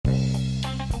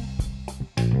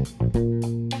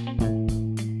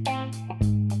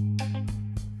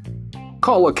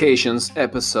Collocations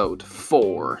episode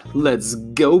 4. Let's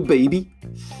go, baby!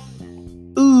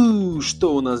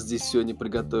 Что у нас здесь сегодня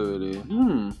приготовили?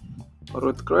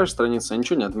 Порой открываешь страницу, а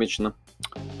ничего не отмечено.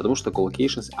 Потому что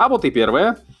collocations. А вот и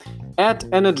первое. At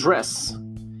an address.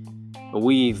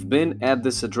 We've been at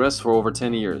this address for over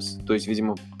 10 years. То есть,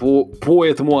 видимо, по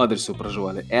этому адресу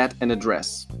проживали. At an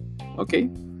address.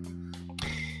 Окей?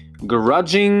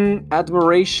 Grudging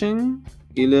admiration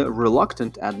или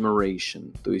reluctant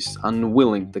admiration. То есть,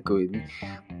 unwilling такой.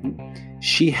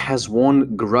 She has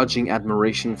won grudging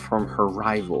admiration from her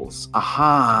rivals.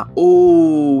 Ага.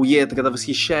 Это когда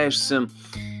восхищаешься.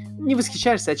 Не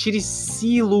восхищаешься, а через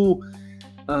силу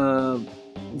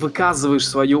выказываешь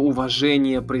свое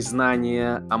уважение,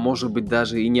 признание, а может быть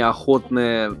даже и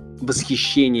неохотное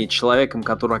восхищение человеком,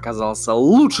 который оказался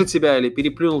лучше тебя или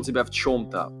переплюнул тебя в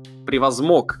чем-то,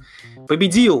 превозмог,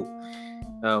 победил,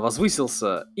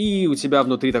 возвысился, и у тебя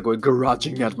внутри такой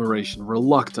grudging admiration,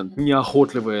 reluctant,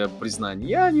 неохотливое признание.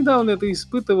 Я недавно это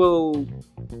испытывал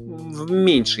в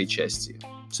меньшей части.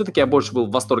 Все-таки я больше был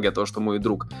в восторге от того, что мой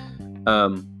друг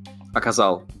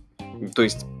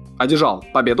одержал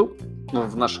победу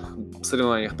в наших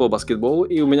соревнованиях по баскетболу,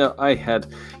 и у меня I had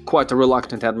quite a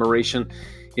reluctant admiration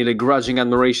или grudging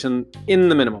admiration in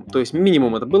the minimum. То есть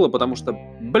минимум это было, потому что,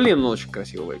 он очень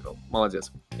красиво выиграл.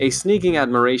 Молодец. A sneaking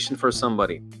admiration for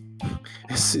somebody.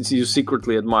 You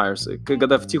secretly admire.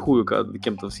 Когда втихую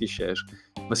кем-то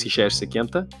восхищаешься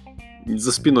кем-то,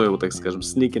 за спиной его, так скажем,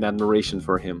 sneaking admiration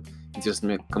for him. Интересно,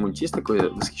 у меня кому-нибудь есть такое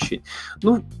восхищение?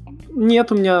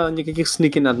 Нет у меня никаких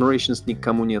sneaking admirations,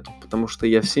 никому нету, потому что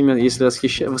я всеми, если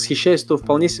восхищаюсь, то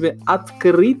вполне себе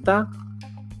открыто,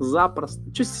 запросто.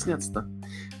 Чего стесняться-то?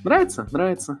 Нравится?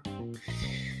 Нравится.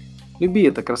 Люби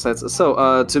это, красавица.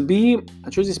 So, to be,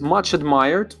 что здесь? Much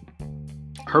admired.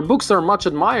 Her books are much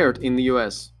admired in the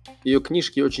US. Ее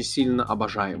книжки очень сильно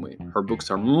обожаемые. Her books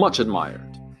are much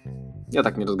admired. Я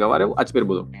так не разговаривал, а теперь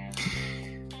буду.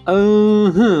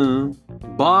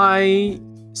 By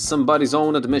somebody's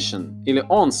own admission. Или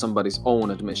on somebody's own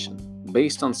admission.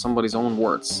 Based on somebody's own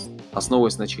words.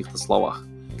 Основываясь на чьих-то словах.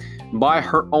 By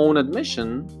her own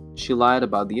admission, she lied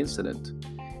about the incident.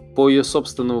 По ее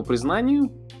собственному признанию,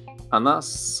 она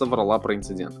соврала про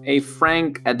инцидент. A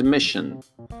frank admission.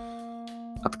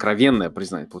 Откровенное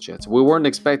признание, получается. We weren't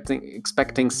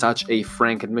expecting such a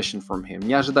frank admission from him.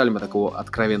 Не ожидали мы такого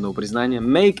откровенного признания.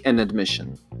 Make an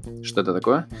admission. Что это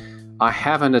такое? I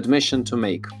have an admission to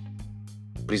make.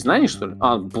 Признание, что ли?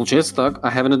 Получается так.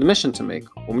 I have an admission to make.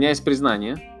 У меня есть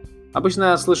признание. Обычно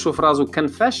я слышу фразу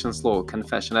confession, слово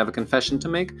confession. I have a confession to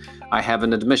make. I have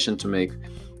an admission to make.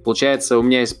 Получается, у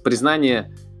меня есть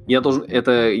признание. У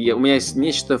меня есть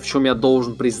нечто, в чем я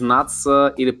должен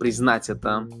признаться или признать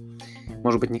это.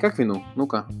 Может быть, не как вину?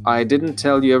 Ну-ка. I didn't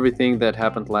tell you everything that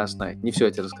happened last night. Не все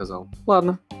я тебе рассказал.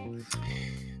 Ладно.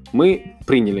 Мы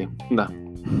приняли. Да.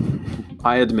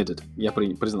 I admitted. Я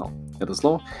признал это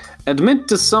слово. Admit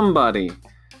to somebody.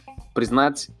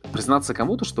 Признаться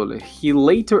кому-то, что ли? He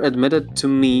later admitted to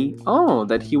me,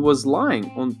 that he was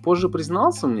lying. Он позже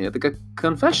признался мне. Это как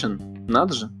confession.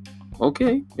 Надо же.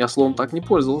 Окей. Я словом так не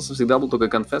пользовался. Всегда был только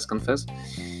confess.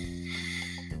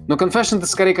 Но confession это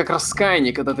скорее как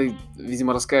раскаяние, когда ты,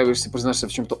 видимо, раскаиваешься, признаешься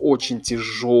в чем-то очень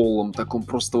тяжелом, таком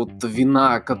просто вот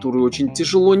вина, которую очень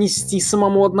тяжело нести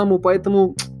самому одному,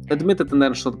 поэтому admit это,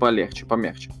 наверное, что-то полегче,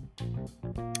 помягче.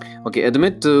 Окей,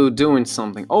 admit to doing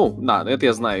something. Да, это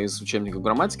я знаю из учебников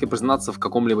грамматики, признаться в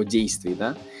каком-либо действии,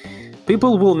 да?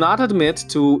 People will not admit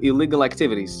to illegal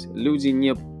activities. Люди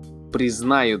не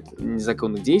признают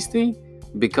незаконных действий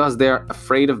because they are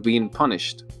afraid of being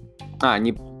punished.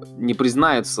 Не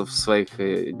признаются в своих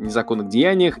незаконных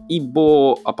деяниях,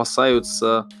 ибо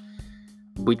опасаются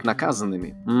быть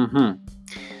наказанными.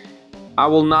 I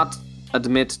will not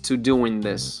admit to doing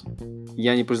this.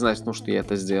 Я не признаюсь, что я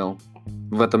это сделал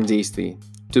в этом действии.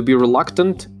 To be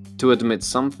reluctant to admit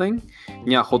something.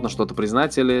 Неохотно что-то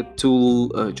признать или to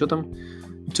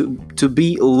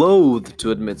be loath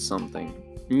to admit something.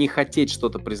 Не хотеть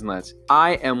что-то признать.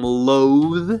 I am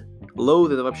loath.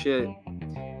 Loath это вообще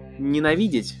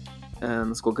ненавидеть,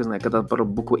 насколько я знаю, когда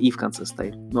буква «и» в конце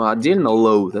стоит. Но отдельно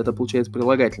loathe, это получается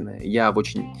прилагательное. Я в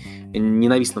очень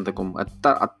ненавистном таком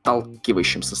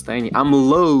отталкивающем состоянии. I'm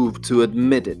loath to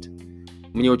admit it.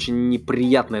 Мне очень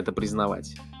неприятно это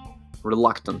признавать.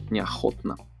 Reluctant,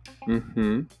 неохотно.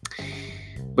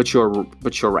 But you're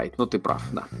right. Ты прав,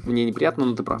 да. Мне неприятно,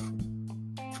 но ты прав.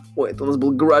 Это у нас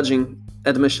был grudging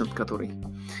admission, который...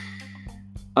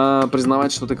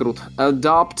 признавать, что ты крут.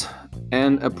 Adopt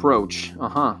an approach.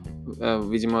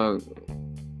 Видимо,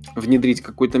 внедрить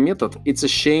какой-то метод. It's a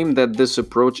shame that this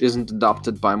approach isn't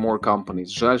adopted by more companies.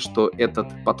 Жаль, что этот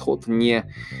подход не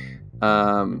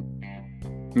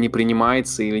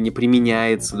принимается или не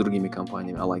применяется другими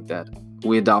компаниями. I like that.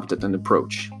 We adopted an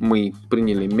approach. Мы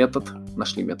приняли метод,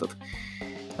 нашли метод.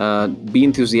 Be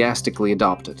enthusiastically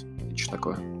adopted. Что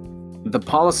такое? The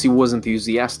policy was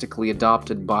enthusiastically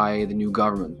adopted by the new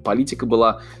government. Политика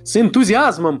была с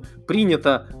энтузиазмом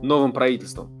принята новым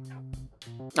правительством.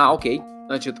 Окей.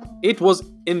 Значит, it was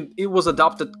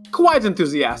adopted quite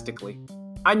enthusiastically.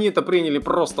 Они это приняли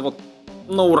просто вот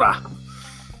на ура.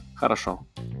 Хорошо.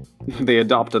 They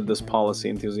adopted this policy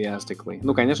enthusiastically.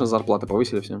 Ну, конечно, зарплаты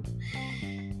повысили всем.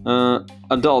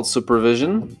 Adult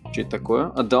supervision. Что это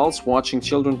такое? Adults watching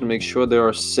children to make sure they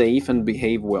are safe and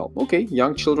behave well. Okay,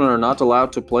 young children are not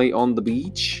allowed to play on the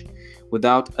beach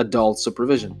without adult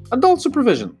supervision. Adult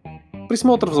supervision.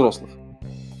 Присмотр взрослых.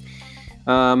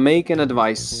 Make an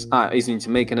advance.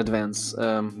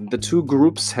 The two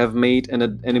groups have made an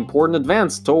important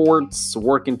advance towards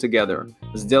working together.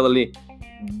 Сделали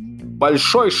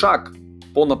большой шаг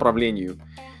по направлению.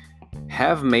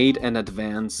 Have made an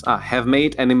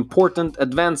important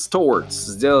advance towards.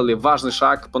 Сделали важный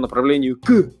шаг по направлению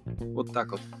к. Вот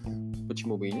так вот.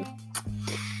 Почему бы и нет?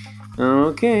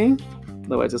 Окей.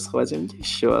 Давайте схватим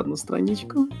еще одну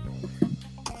страничку.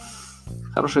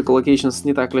 Хороший collocations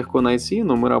не так легко найти,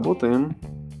 но мы работаем.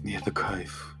 И это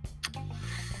кайф.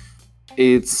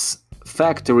 Its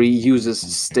factory uses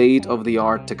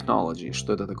state-of-the-art technology.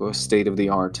 Что это такое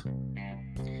state-of-the-art?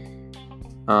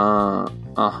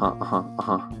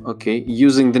 Окей.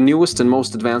 Using the newest and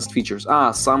most advanced features.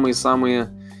 Самые-самые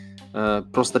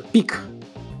просто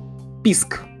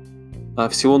писк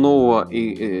всего нового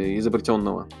и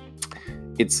изобретенного.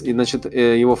 Значит,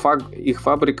 их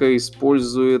фабрика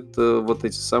использует вот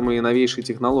эти самые новейшие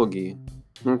технологии.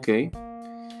 Окей.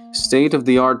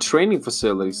 State-of-the-art training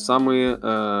facilities. Самые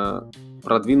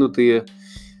продвинутые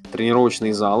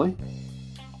тренировочные залы.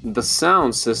 The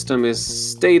sound system is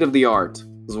state-of-the-art.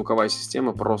 Звуковая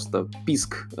система просто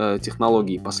писк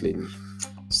технологий последний.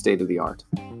 State-of-the-art.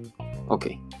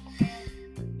 Окей.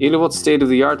 Или вот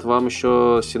state-of-the-art вам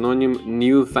еще синоним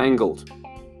newfangled.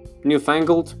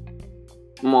 Newfangled.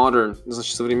 Modern,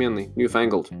 значит современный.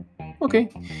 Newfangled. Окей.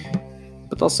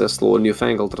 Пытался я слово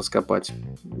newfangled раскопать.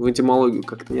 В этимологию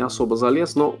как-то не особо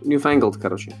залез, но newfangled,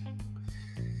 короче.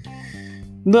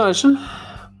 Дальше.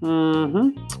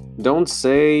 Don't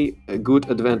say a good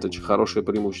advantage. Хорошее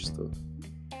преимущество.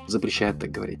 Запрещает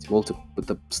так говорить. Мол,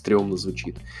 это стрёмно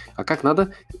звучит. А как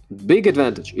надо? Big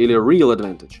advantage или real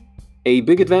advantage. A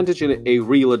big advantage или a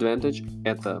real advantage –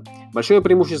 это большое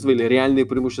преимущество или реальное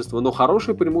преимущество, но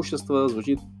хорошее преимущество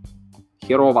звучит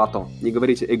херовато. Не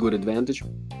говорите a good advantage.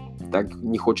 Так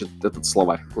не хочет этот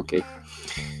словарь. Окей.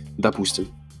 Допустим.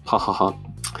 Ха-ха-ха.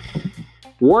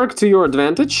 Work to your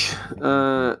advantage.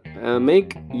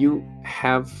 Make you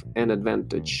have an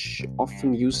advantage.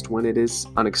 Often used when it is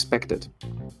unexpected.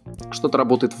 Что-то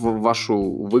работает в вашу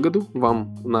выгоду,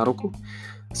 вам на руку.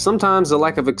 Sometimes a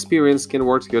lack of experience can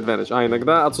work to your advantage.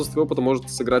 Иногда отсутствие опыта может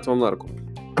сыграть вам на руку.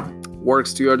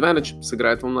 Works to your advantage.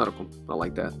 Сыграет вам на руку. I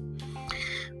like that.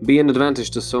 Be an advantage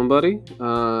to somebody.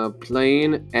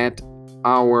 Playing at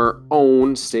our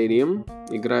own stadium.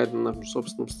 Играет на нашем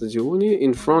собственном стадионе.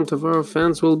 In front of our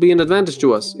fans will be an advantage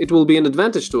to us. It will be an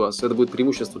advantage to us. Это будет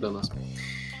преимущество для нас.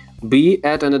 Be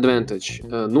at an advantage.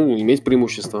 Иметь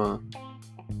преимущество.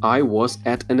 I was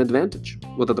at an advantage.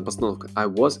 Вот эта постановка. I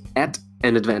was at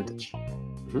an advantage.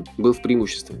 Был в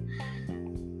преимуществе.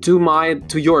 To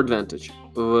your advantage.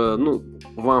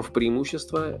 Вам в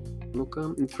преимущество.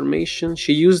 Ну-ка, information.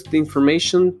 She used the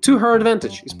information to her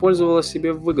advantage. Использовала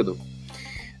себе в выгоду.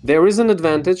 There is an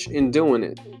advantage in doing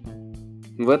it.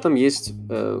 В этом есть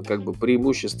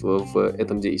преимущество в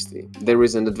этом действии. There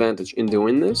is an advantage in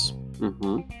doing this.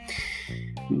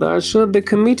 Дальше. The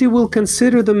committee will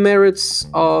consider the merits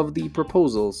of the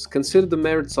proposals. Consider the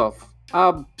merits of.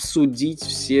 Обсудить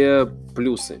все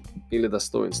плюсы или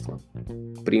достоинства.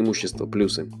 Преимущества,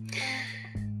 плюсы.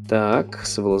 Так,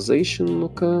 civilization,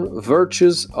 ну-ка.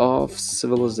 Virtues of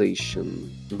civilization.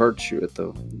 Virtue —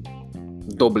 это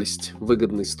доблесть,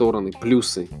 выгодные стороны,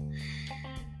 плюсы.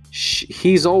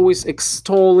 He's always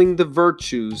extolling the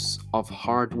virtues of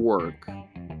hard work.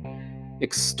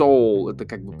 Extol — это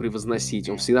превозносить.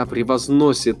 Он всегда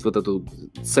превозносит вот эту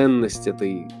ценность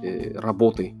этой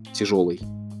работы тяжелой.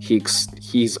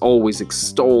 He's always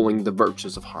extolling the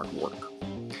virtues of hard work.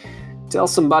 Tell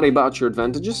somebody about your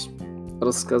advantages.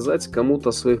 Рассказать кому-то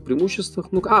о своих преимуществах.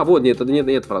 Это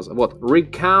нет фраза. Вот.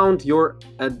 Recount your...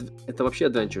 Это вообще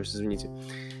adventures, извините.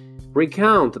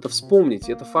 Recount – это вспомнить,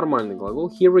 это формальный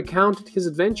глагол. He recounted his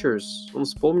adventures. Он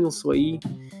вспомнил свои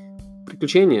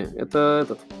приключения. Это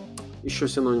еще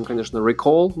синоним, конечно,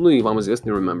 recall, ну и вам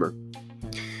известный remember.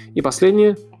 И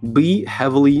последнее – be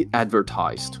heavily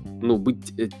advertised. Ну,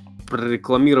 быть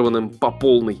прорекламированным по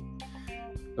полной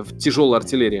в тяжелой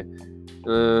артиллерии.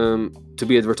 To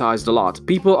be advertised a lot.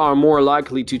 People are more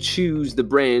likely to choose the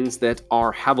brands that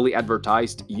are heavily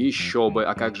advertised. Еще бы,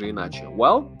 а как же иначе?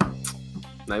 Well,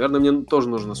 наверное, мне тоже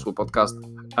нужно свой подкаст,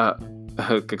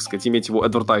 как сказать, иметь его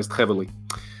advertised heavily.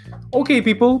 Okay,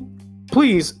 people,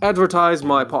 please advertise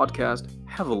my podcast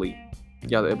heavily.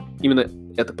 Я именно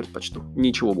это предпочту,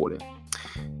 ничего более.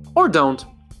 Or don't,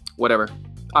 whatever.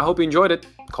 I hope you enjoyed it.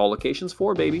 Call locations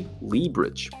for, baby. Lee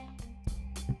Bridge.